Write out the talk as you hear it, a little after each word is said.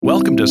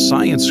Welcome to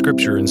Science,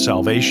 Scripture, and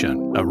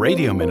Salvation, a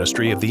radio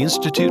ministry of the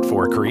Institute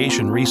for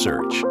Creation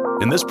Research.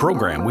 In this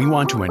program, we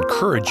want to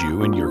encourage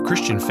you in your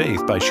Christian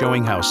faith by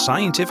showing how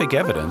scientific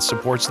evidence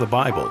supports the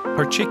Bible,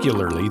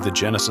 particularly the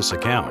Genesis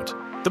account.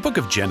 The book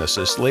of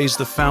Genesis lays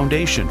the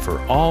foundation for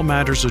all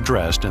matters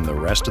addressed in the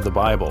rest of the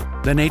Bible: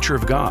 the nature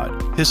of God,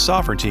 His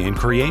sovereignty in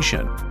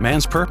creation,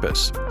 man's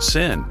purpose,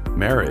 sin,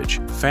 marriage,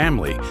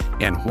 family,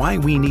 and why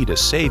we need a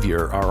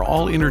Savior are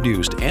all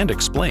introduced and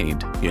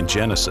explained in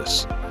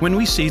Genesis. When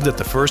we see that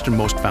the first and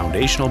most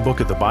foundational book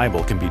of the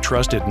Bible can be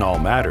trusted in all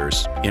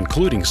matters,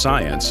 including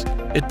science,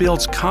 it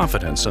builds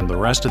confidence in the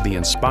rest of the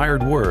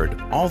inspired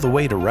Word all the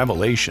way to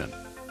Revelation.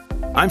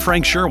 I'm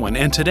Frank Sherwin,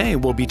 and today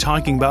we'll be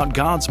talking about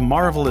God's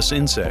marvelous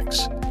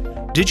insects.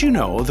 Did you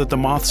know that the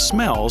moth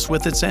smells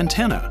with its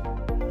antenna?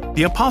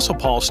 The Apostle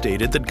Paul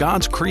stated that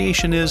God's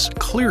creation is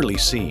clearly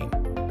seen.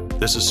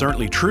 This is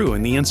certainly true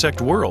in the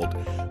insect world.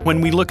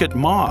 When we look at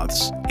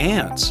moths,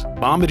 ants,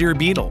 bombardier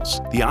beetles,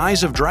 the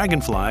eyes of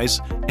dragonflies,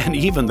 and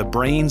even the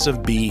brains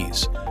of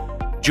bees.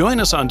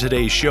 Join us on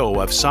today's show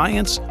of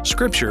Science,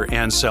 Scripture,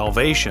 and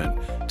Salvation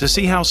to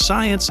see how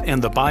science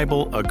and the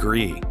Bible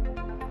agree.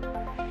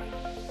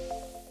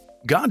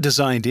 God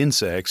designed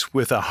insects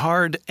with a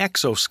hard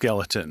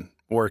exoskeleton,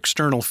 or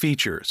external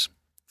features,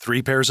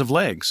 3 pairs of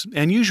legs,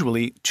 and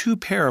usually 2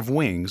 pair of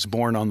wings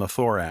borne on the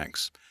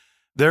thorax.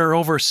 There are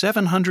over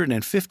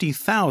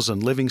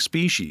 750,000 living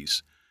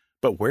species.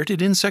 But where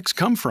did insects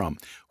come from?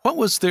 What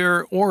was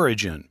their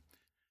origin?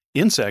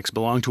 Insects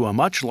belong to a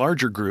much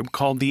larger group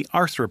called the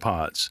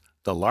arthropods,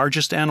 the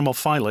largest animal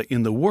phyla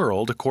in the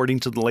world according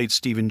to the late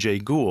Stephen Jay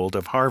Gould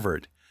of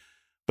Harvard.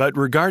 But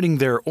regarding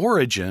their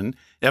origin,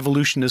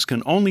 evolutionists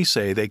can only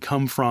say they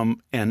come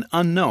from an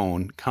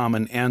unknown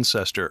common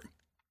ancestor.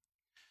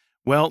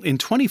 Well, in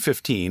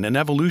 2015, an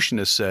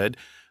evolutionist said,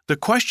 "The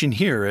question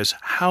here is,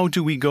 how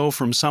do we go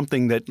from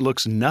something that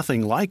looks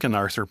nothing like an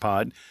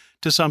arthropod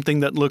to something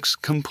that looks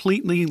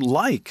completely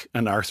like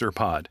an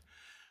arthropod?"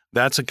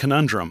 That's a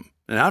conundrum,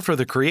 not for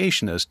the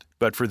creationist,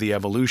 but for the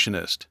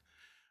evolutionist.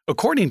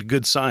 According to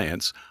good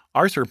science,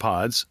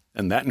 arthropods,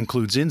 and that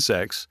includes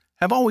insects,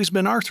 have always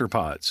been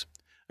arthropods.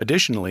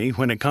 Additionally,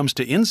 when it comes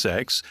to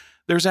insects,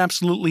 there's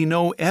absolutely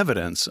no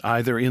evidence,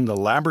 either in the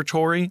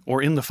laboratory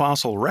or in the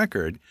fossil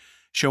record,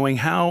 showing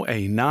how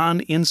a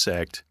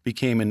non-insect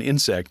became an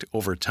insect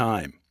over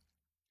time.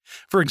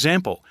 For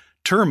example,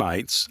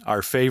 termites,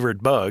 our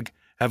favorite bug,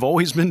 have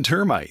always been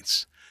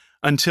termites.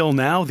 Until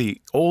now, the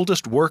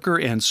oldest worker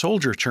and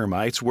soldier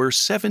termites were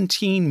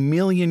 17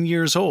 million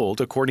years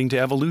old, according to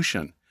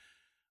evolution.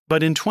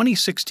 But in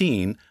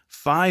 2016,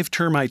 5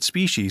 termite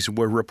species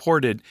were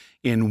reported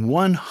in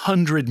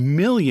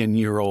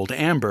 100-million-year-old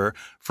amber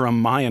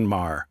from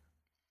Myanmar.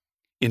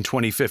 In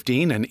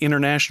 2015, an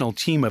international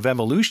team of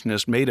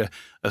evolutionists made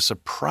a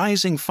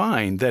surprising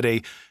find that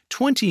a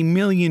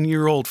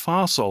 20-million-year-old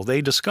fossil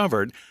they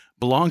discovered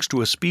belongs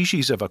to a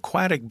species of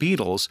aquatic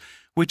beetles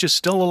which is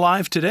still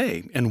alive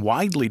today and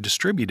widely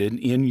distributed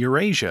in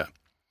Eurasia.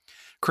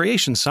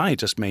 Creation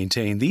scientists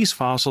maintain these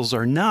fossils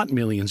are not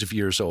millions of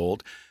years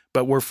old,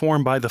 but were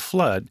formed by the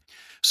flood.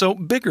 So,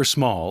 big or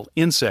small,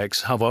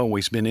 insects have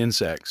always been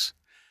insects.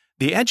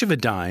 The edge of a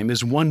dime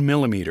is 1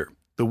 millimeter.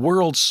 The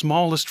world's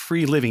smallest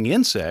free-living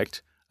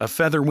insect, a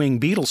featherwing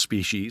beetle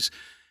species,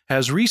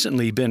 has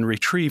recently been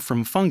retrieved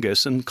from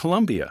fungus in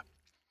Colombia.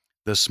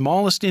 The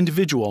smallest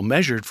individual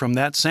measured from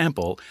that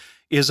sample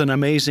is an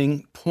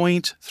amazing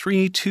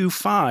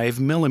 0.325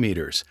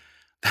 millimeters.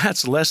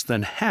 That's less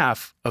than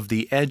half of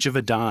the edge of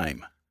a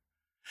dime.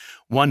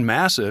 One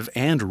massive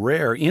and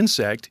rare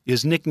insect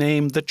is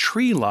nicknamed the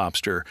tree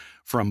lobster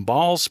from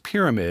Ball's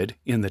Pyramid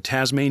in the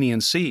Tasmanian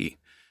Sea.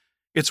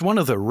 It's one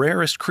of the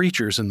rarest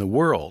creatures in the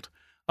world,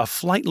 a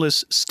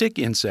flightless stick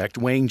insect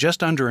weighing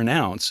just under an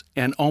ounce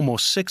and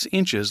almost 6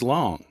 inches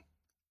long.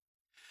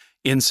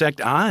 Insect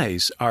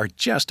eyes are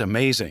just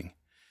amazing.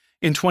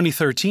 In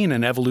 2013,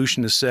 an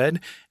evolutionist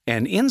said,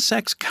 "An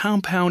insect's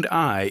compound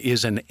eye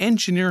is an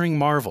engineering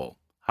marvel,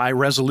 high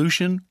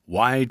resolution,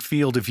 wide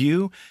field of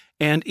view,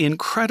 and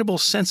incredible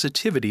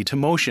sensitivity to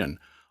motion,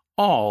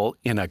 all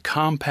in a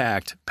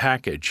compact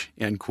package,"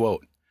 end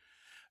quote.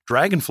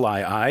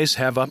 Dragonfly eyes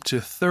have up to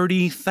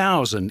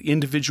 30,000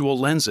 individual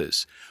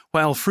lenses,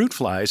 while fruit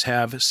flies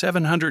have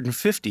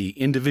 750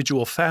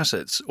 individual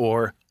facets,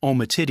 or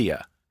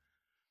ommatidia.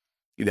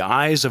 The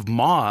eyes of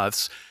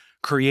moths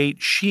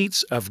create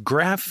sheets of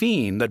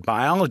graphene that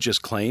biologists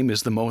claim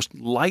is the most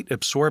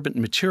light-absorbent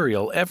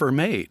material ever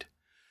made.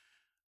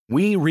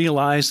 We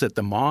realize that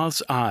the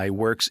moth's eye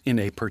works in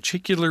a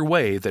particular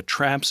way that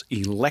traps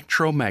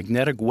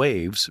electromagnetic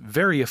waves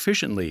very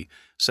efficiently,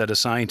 said a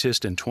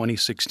scientist in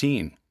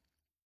 2016.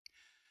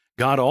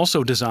 God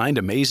also designed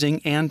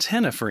amazing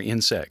antennae for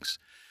insects.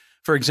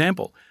 For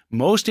example,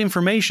 most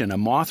information a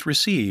moth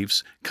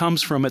receives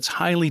comes from its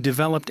highly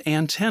developed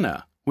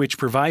antenna, which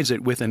provides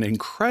it with an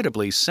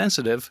incredibly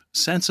sensitive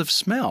sense of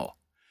smell.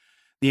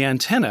 The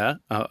antennae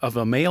of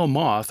a male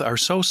moth are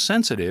so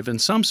sensitive in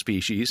some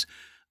species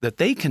that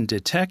they can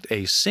detect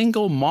a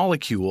single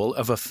molecule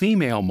of a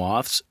female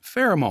moth's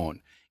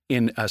pheromone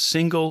in a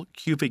single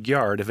cubic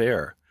yard of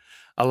air,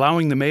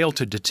 allowing the male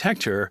to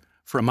detect her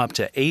from up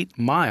to 8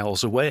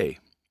 miles away.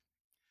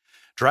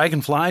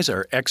 Dragonflies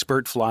are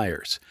expert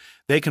flyers.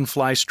 They can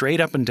fly straight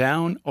up and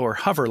down or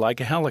hover like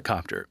a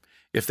helicopter.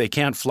 If they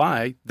can't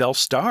fly, they'll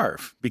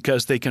starve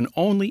because they can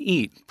only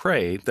eat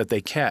prey that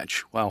they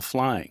catch while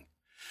flying.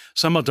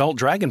 Some adult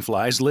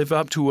dragonflies live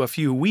up to a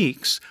few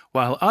weeks,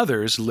 while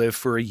others live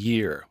for a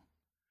year.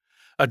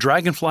 A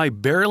dragonfly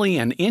barely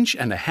an inch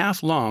and a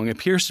half long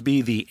appears to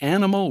be the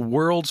animal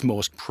world's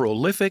most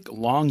prolific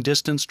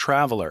long-distance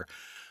traveler,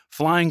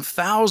 flying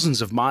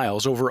thousands of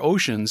miles over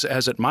oceans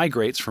as it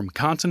migrates from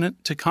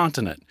continent to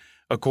continent,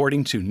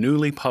 according to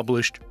newly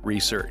published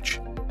research.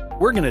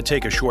 We're going to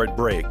take a short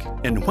break,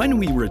 and when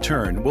we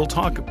return, we'll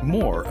talk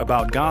more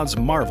about God's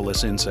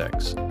marvelous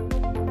insects.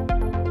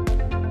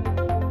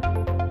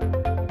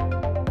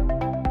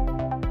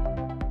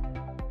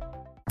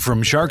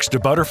 From sharks to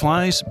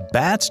butterflies,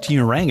 bats to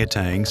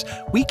orangutans,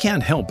 we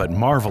can't help but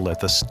marvel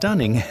at the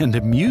stunning and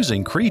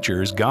amusing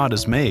creatures God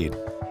has made.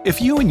 If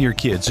you and your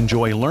kids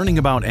enjoy learning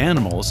about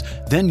animals,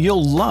 then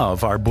you'll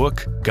love our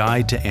book,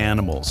 Guide to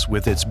Animals,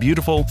 with its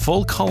beautiful,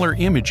 full-color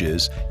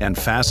images and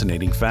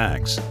fascinating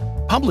facts.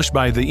 Published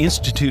by the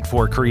Institute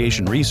for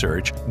Creation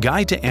Research,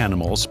 Guide to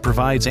Animals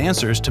provides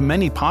answers to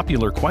many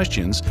popular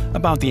questions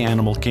about the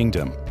animal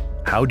kingdom.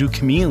 How do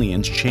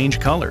chameleons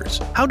change colors?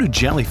 How do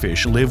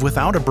jellyfish live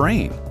without a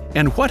brain?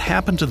 And what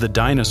happened to the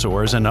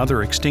dinosaurs and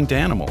other extinct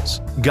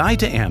animals? Guide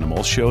to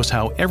Animals shows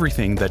how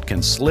everything that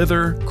can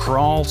slither,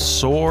 crawl,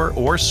 soar,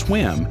 or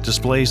swim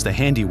displays the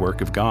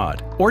handiwork of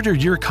God. Order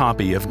your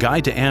copy of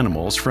Guide to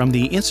Animals from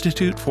the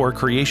Institute for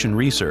Creation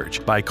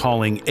Research by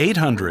calling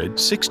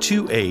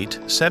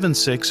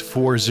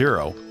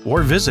 800-628-7640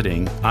 or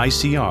visiting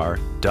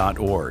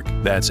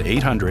ICR.org. That's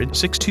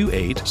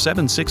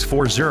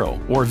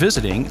 800-628-7640 or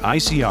visiting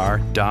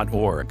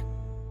ICR.org.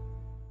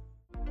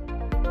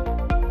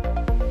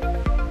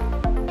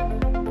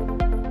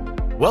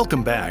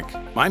 Welcome back.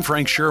 I'm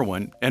Frank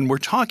Sherwin, and we're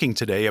talking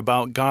today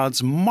about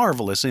God's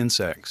marvelous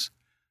insects.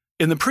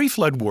 In the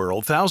pre-flood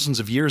world, thousands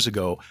of years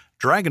ago,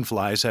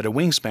 dragonflies had a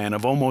wingspan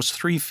of almost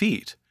 3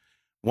 feet.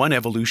 One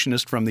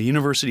evolutionist from the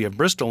University of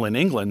Bristol in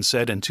England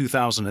said in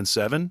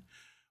 2007,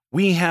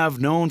 "We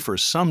have known for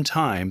some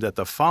time that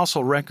the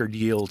fossil record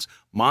yields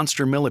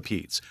monster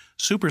millipedes,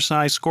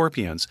 supersized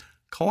scorpions,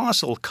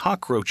 colossal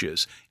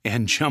cockroaches,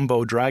 and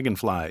jumbo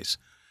dragonflies.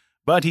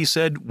 But," he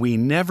said, "we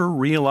never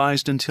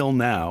realized until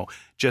now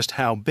just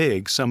how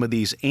big some of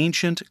these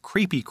ancient,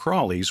 creepy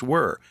crawlies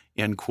were."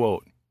 End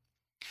quote.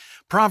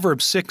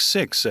 Proverbs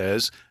 6:6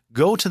 says,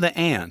 "Go to the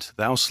ant,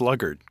 thou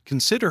sluggard,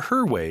 consider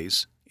her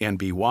ways, and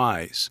be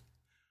wise."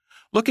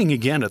 Looking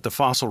again at the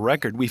fossil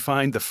record, we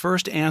find the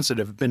first ants that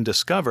have been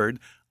discovered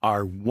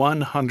are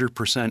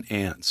 100%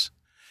 ants.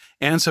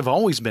 Ants have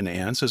always been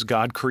ants as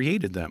God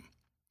created them.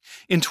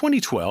 In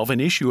 2012, an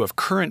issue of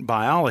Current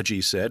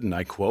Biology said, and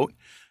I quote,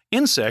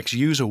 "Insects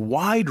use a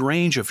wide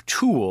range of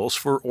tools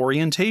for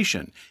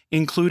orientation,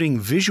 including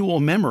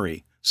visual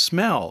memory,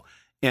 smell,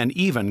 and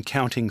even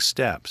counting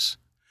steps.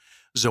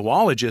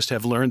 Zoologists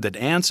have learned that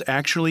ants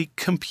actually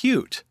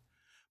compute.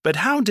 But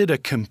how did a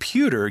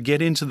computer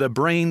get into the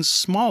brain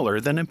smaller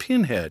than a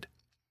pinhead?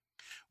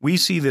 We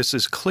see this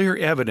as clear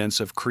evidence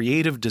of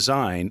creative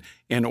design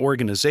and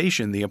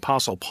organization the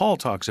Apostle Paul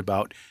talks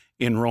about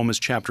in Romans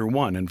chapter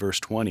 1 and verse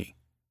 20.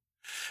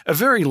 A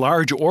very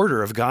large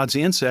order of God's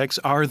insects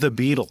are the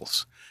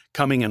beetles,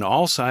 coming in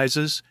all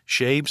sizes,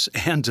 shapes,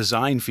 and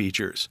design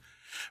features.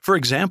 For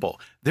example,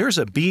 there's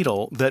a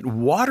beetle that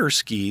water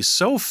skis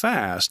so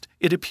fast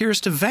it appears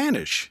to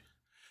vanish.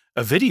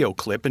 A video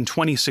clip in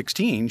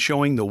 2016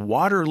 showing the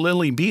water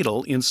lily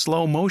beetle in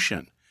slow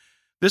motion.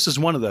 This is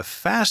one of the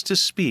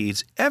fastest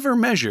speeds ever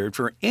measured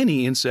for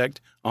any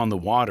insect on the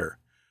water.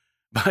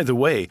 By the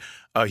way,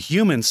 a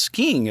human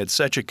skiing at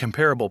such a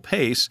comparable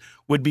pace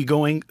would be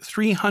going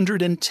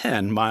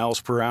 310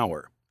 miles per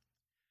hour.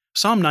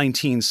 Psalm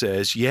 19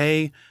 says,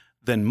 "Yea,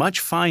 than much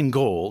fine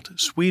gold,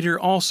 sweeter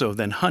also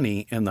than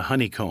honey and the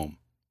honeycomb."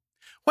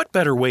 What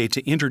better way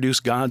to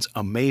introduce God's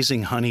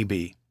amazing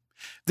honeybee?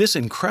 This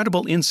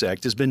incredible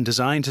insect has been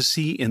designed to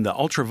see in the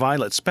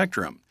ultraviolet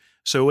spectrum,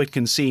 so it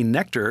can see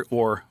nectar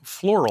or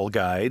floral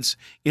guides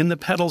in the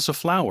petals of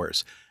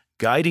flowers,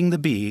 guiding the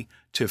bee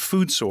to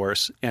food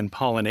source and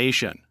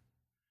pollination.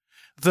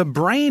 The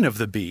brain of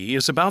the bee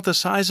is about the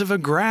size of a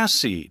grass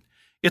seed.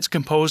 It's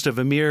composed of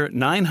a mere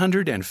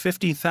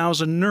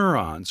 950,000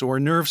 neurons or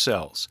nerve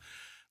cells.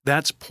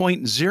 That's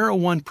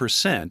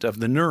 0.01% of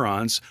the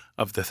neurons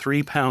of the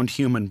 3-pound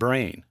human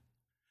brain.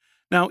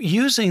 Now,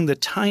 using the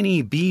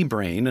tiny bee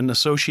brain and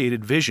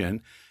associated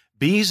vision,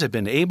 bees have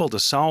been able to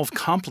solve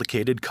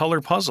complicated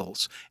color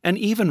puzzles and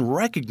even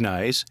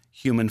recognize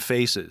human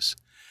faces.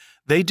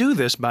 They do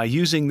this by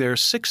using their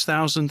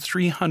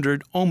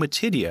 6,300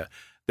 ommatidia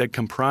that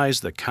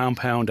comprise the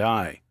compound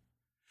eye.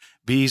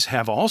 Bees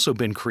have also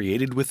been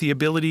created with the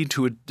ability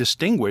to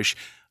distinguish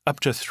up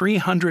to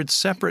 300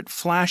 separate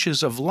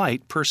flashes of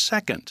light per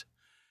second.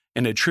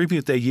 an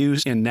attribute they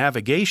use in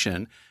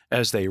navigation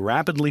as they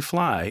rapidly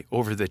fly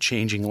over the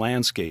changing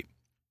landscape.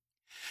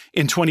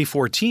 In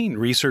 2014,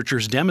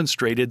 researchers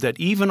demonstrated that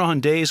even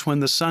on days when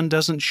the sun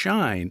doesn't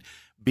shine,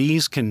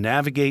 bees can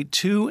navigate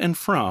to and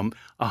from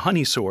a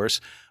honey source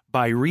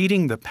by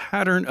reading the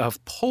pattern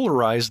of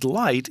polarized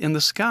light in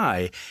the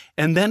sky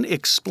and then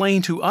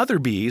explain to other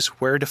bees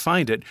where to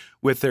find it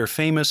with their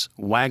famous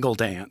waggle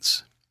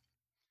dance.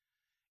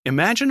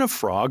 Imagine a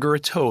frog or a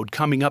toad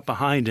coming up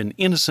behind an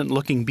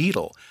innocent-looking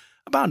beetle,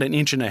 about 1.5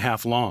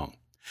 inches long.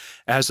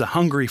 As the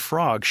hungry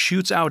frog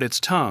shoots out its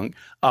tongue,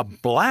 a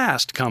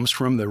blast comes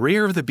from the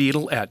rear of the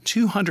beetle at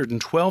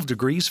 212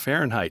 degrees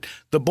Fahrenheit,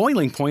 the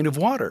boiling point of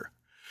water.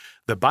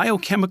 The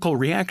biochemical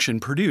reaction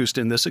produced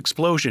in this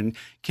explosion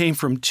came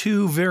from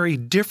 2 very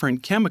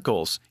different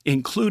chemicals,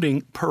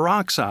 including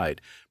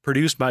peroxide,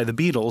 produced by the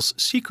beetle's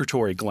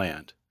secretory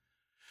gland.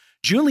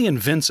 Julian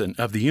Vincent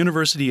of the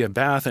University of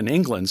Bath in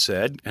England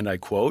said, and I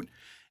quote,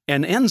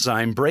 "An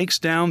enzyme breaks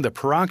down the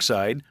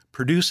peroxide,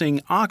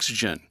 producing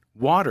oxygen,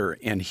 water,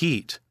 and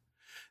heat.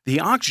 The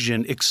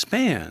oxygen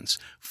expands,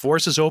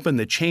 forces open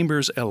the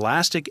chamber's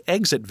elastic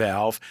exit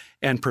valve,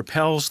 and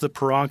propels the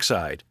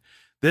peroxide.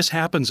 This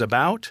happens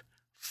about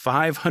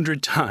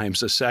 500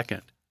 times a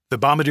second. The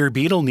bombardier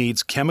beetle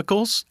needs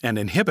chemicals, an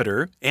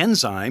inhibitor,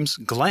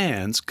 enzymes,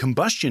 glands,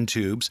 combustion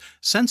tubes,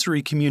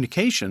 sensory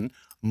communication,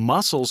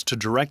 muscles to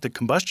direct the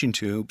combustion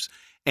tubes,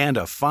 and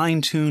a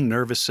fine-tuned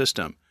nervous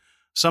system.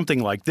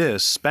 Something like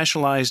this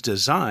specialized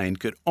design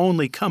could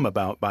only come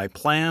about by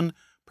plan,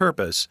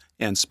 purpose,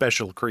 and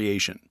special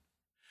creation.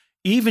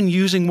 Even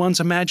using one's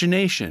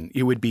imagination,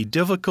 it would be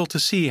difficult to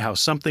see how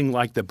something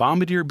like the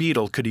bombardier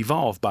beetle could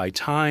evolve by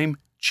time,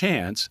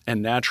 chance,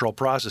 and natural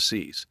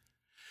processes.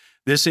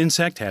 This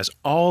insect has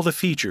all the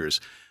features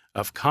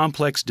of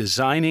complex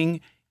designing,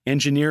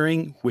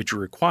 engineering, which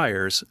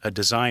requires a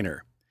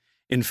designer.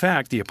 In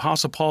fact, the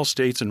Apostle Paul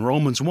states in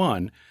Romans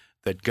 1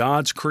 that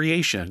God's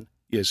creation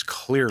is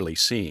clearly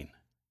seen.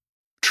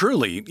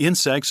 Truly,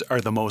 insects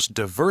are the most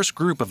diverse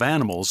group of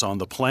animals on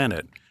the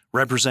planet,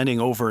 representing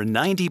over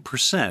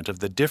 90% of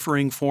the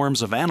differing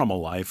forms of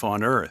animal life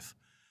on Earth.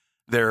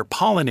 They're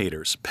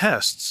pollinators,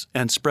 pests,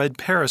 and spread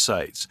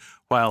parasites,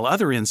 while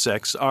other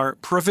insects are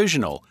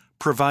provisional,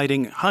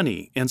 providing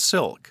honey and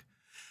silk.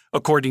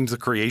 According to the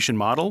creation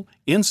model,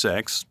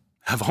 insects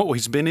have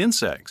always been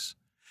insects.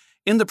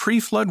 In the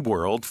pre-flood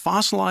world,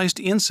 fossilized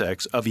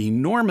insects of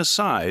enormous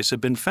size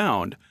have been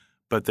found,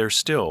 but they're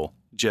still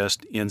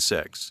just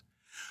insects.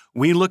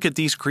 We look at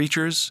these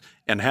creatures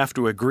and have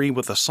to agree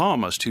with the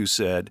psalmist who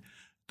said,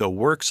 "The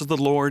works of the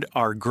Lord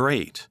are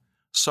great,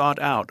 sought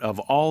out of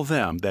all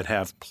them that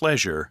have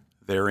pleasure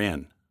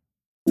therein."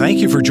 Thank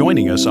you for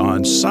joining us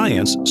on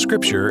Science,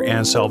 Scripture,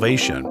 and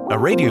Salvation, a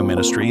radio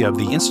ministry of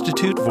the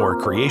Institute for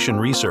Creation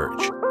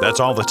Research. That's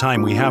all the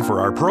time we have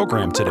for our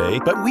program today,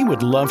 but we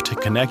would love to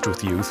connect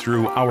with you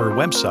through our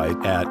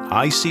website at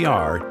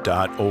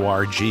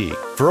icr.org.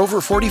 For over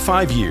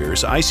 45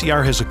 years,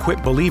 ICR has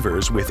equipped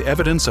believers with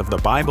evidence of the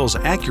Bible's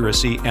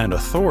accuracy and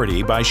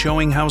authority by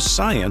showing how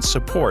science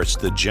supports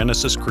the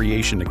Genesis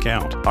creation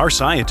account. Our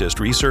scientists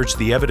research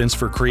the evidence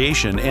for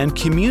creation and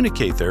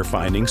communicate their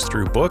findings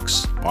through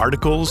books,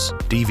 articles,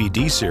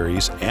 DVD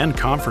series, and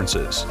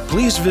conferences.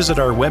 Please visit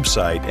our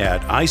website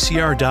at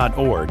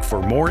icr.org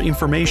for more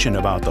information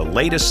about the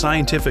latest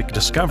scientific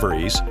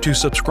discoveries, to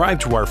subscribe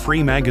to our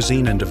free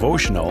magazine and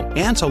devotional,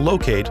 and to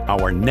locate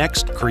our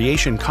next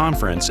creation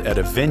conference at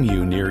a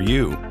venue near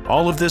you.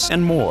 All of this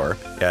and more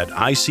at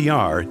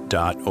icr.org.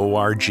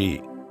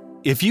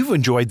 If you've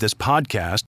enjoyed this podcast,